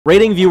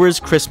Rating viewers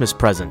Christmas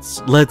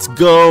presents. Let's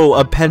go!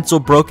 A pencil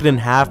broken in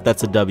half,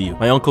 that's a W.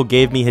 My uncle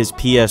gave me his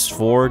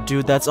PS4.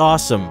 Dude, that's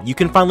awesome. You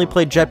can finally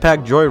play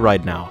Jetpack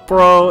Joyride now.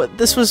 Bro,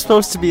 this was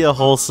supposed to be a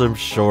wholesome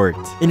short.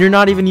 And you're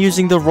not even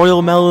using the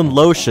Royal Melon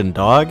lotion,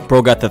 dog.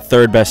 Bro got the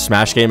third best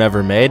Smash game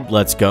ever made.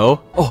 Let's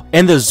go. Oh,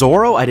 and the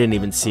Zorro? I didn't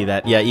even see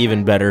that. Yeah,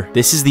 even better.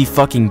 This is the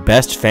fucking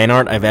best fan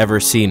art I've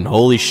ever seen.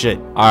 Holy shit.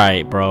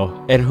 Alright,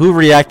 bro. And who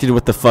reacted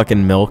with the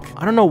fucking milk?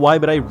 I don't know why,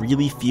 but I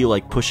really feel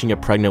like pushing a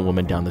pregnant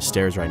woman down the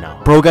stairs right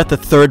now. Bro got the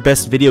third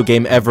best video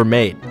game ever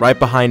made, right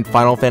behind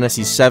Final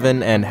Fantasy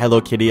VII and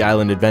Hello Kitty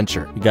Island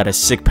Adventure. You got a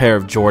sick pair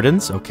of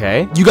Jordans,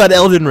 okay. You got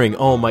Elden Ring,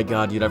 oh my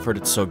god, dude, I've heard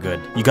it's so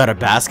good. You got a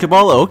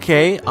basketball,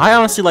 okay. I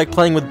honestly like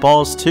playing with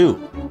balls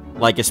too,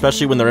 like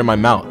especially when they're in my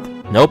mouth.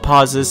 No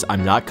pauses,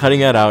 I'm not cutting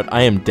that out.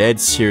 I am dead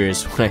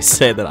serious when I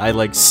say that I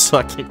like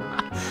sucking.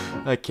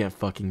 I can't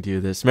fucking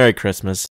do this. Merry Christmas.